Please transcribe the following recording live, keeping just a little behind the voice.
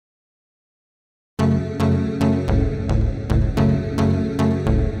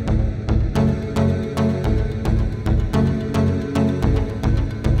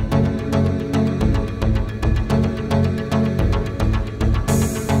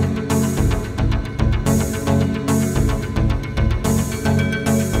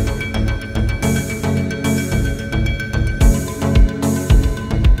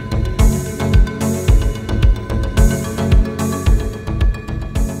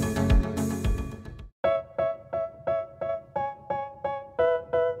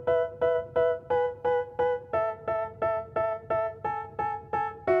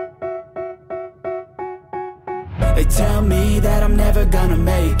tell me that I'm never gonna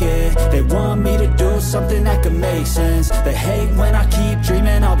make it. They want me to do something that could make sense. They hate when I keep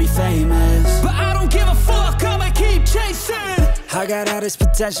dreaming I'll be famous, but I don't give a fuck, I'ma keep chasing. I got all this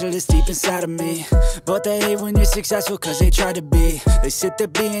potential that's deep inside of me, but they hate when you're successful cause they try to be. They sit there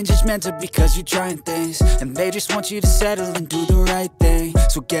being judgmental because you're trying things, and they just want you to settle and do the right thing.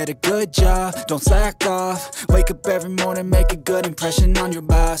 So get a good job, don't slack off. Wake up every morning, make a good impression on your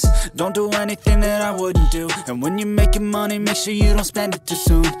boss. Don't do anything that I wouldn't do, and when you're making money, make sure you don't spend it too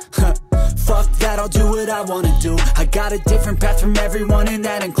soon. Fuck that, I'll do what I wanna do. I got a different path from everyone, and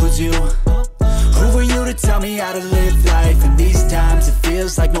that includes you. Who are you to tell me how to live life? In these times it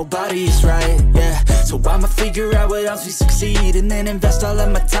feels like nobody's right, yeah. So I'ma figure out what else we succeed, and then invest all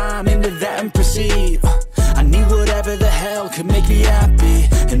of my time into that and proceed. I need whatever the hell could make me happy,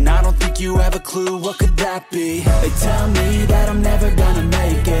 and I don't think you have a clue what could that be. They tell me that I'm never gonna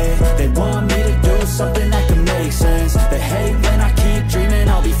make it. They want me to do something that can make sense. They hate when I keep dreaming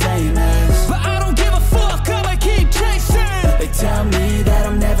I'll be famous, but I don't give a fuck, I'ma keep chasing. They tell me that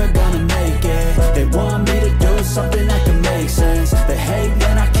I'm never gonna make it. They want me to do something that can make sense. They hate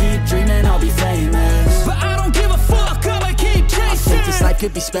when I keep dreaming I'll be famous, but I don't give a fuck, I'ma keep chasing. I think this life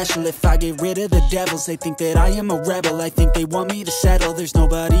could be special if I get rid of the devils. They think that I am a rebel, I think they want me to settle. There's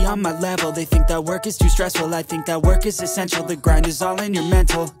nobody on my level, they think that work is too stressful. I think that work is essential, the grind is all in your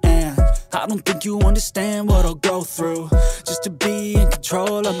mental. And I don't think you understand what I'll go through just to be in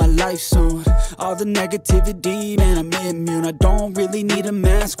control of my life soon. All the negativity, man, I'm immune. I don't really need a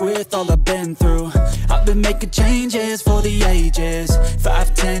mask with all I've been through. I've been making changes for the ages.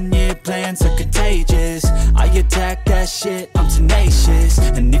 5-10 year plans are contagious. I attack that shit, I'm tenacious.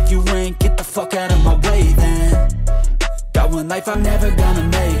 And if you ain't, get the fuck out of my way then. Got one life, I'm never gonna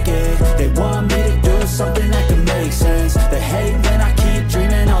make it. They want me to do something that can make sense. They hate when I keep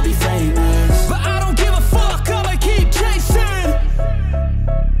dreaming I'll be famous, but I don't give a fuck, I'ma keep chasing.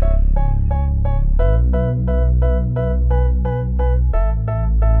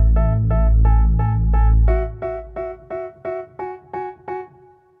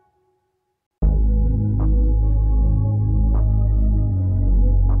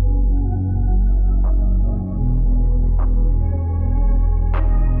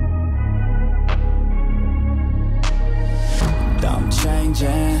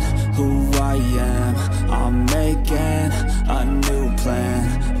 Changing who I am, I'm making a new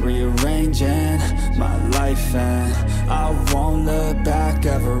plan, rearranging my life, and I won't look back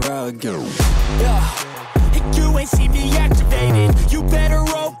ever again. You ain't see me activated, you better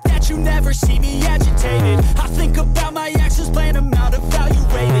hope that you never see me agitated. I think about my actions, plan them out,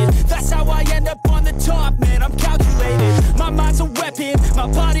 evaluated. That's how I end up on the top, man, I'm calculated. My mind's a weapon, my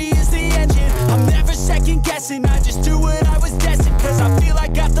body is the engine. I'm never second guessing, I just do what I was destined. Cause I feel I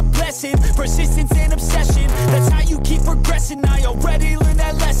got the blessing, persistence and obsession. That's how you keep progressing, I already learned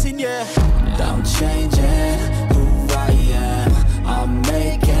that lesson, yeah. I'm changing who I am, I'm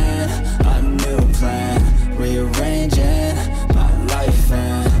making a new plan, rearranging my life,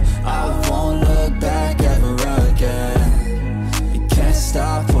 and I won't look back ever again. You can't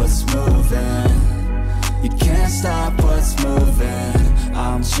stop what's moving, you can't stop what's moving.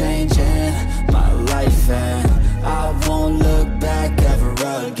 I'm changing my life, and I won't look back ever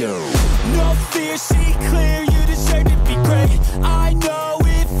again. No fear, see clear, you deserve to be great. I know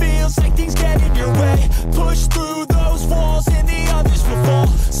it feels like things get in your way. Push through those walls and the others will fall.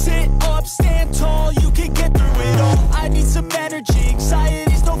 Sit up, stand tall, you can get through it all. I need some energy,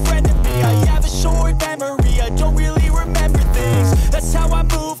 anxiety's no friend to me. I have a short memory, I don't really remember things. That's how I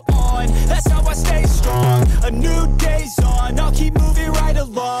move on, that's how I stay strong. A new day's on, I'll keep moving right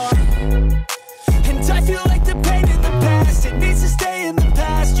along. And I feel like the pain in the past, it needs to stay in the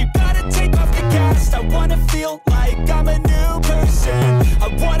past. You gotta take off the cast. I wanna feel like I'm a new person. I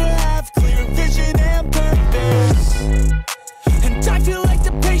wanna have clear vision and purpose. And I feel like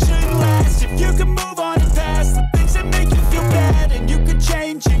the pain shouldn't last. If you can move on and past the things that make you feel bad, and you could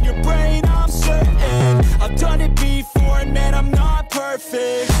change in your brain, I'm certain. I've done it before, and man, I'm not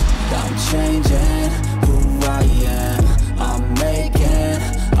perfect. I'm changing who I am, I'm making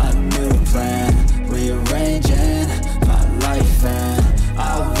a new plan, rearranging my life, and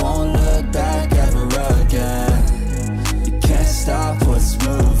I won't look back ever again. You can't stop what's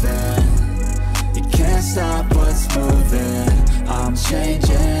moving, you can't stop what's moving. I'm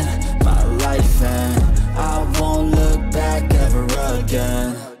changing my life, and I won't look back ever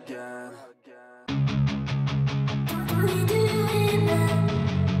again. We do it now.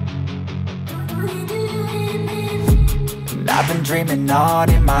 We do it. I've been dreaming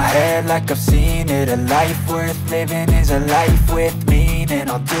on in my head like I've seen it. A life worth living is a life with meaning.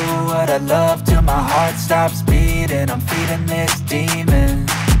 I'll do what I love till my heart stops beating. I'm feeding this demon.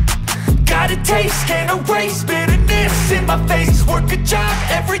 Got a taste, can't erase bitterness in my face. Work a job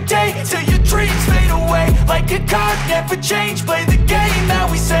every day till your dreams fade away. Like a card, never change, play the game that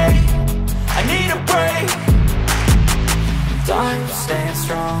we say. I need a break. I'm staying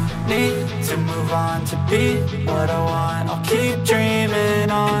strong, need to move on to be what I want. I'll keep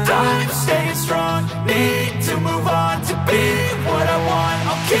dreaming on. I'm staying strong, need to move on to be what I want.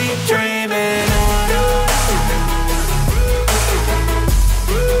 I'll keep dreaming on.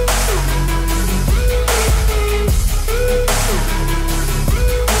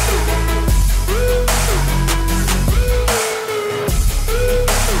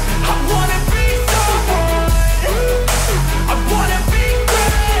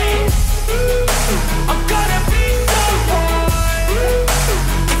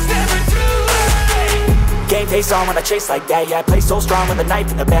 Face on when I chase like that. Yeah, I play so strong with a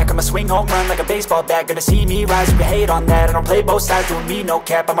knife in the back. I'ma swing home run like a baseball bat. Gonna see me rise if you hate on that. I don't play both sides, doing me no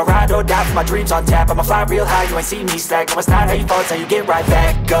cap. I'ma ride or die for my dreams on tap. I'ma fly real high, you ain't see me slack. No, it's not how you fall, it's how you get right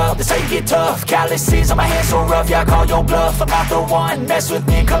back up. That's how you get tough. Calluses on my hands so rough, yeah, I call your bluff. I'm not the one, mess with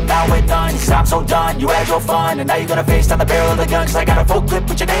me and come out with none. Cause I'm so done, you had your fun. And now you're gonna face down the barrel of the gun. Cause I got a full clip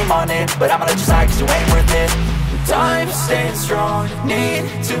with your name on it. But I'ma let you slide cause you ain't worth it. I'm staying strong,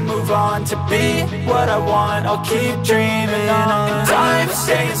 need to move on to be what I want. I'll keep dreaming on. I'm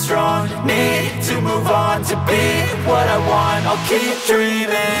staying strong, need to move on to be what I want. I'll keep dreaming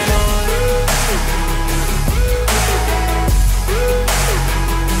on.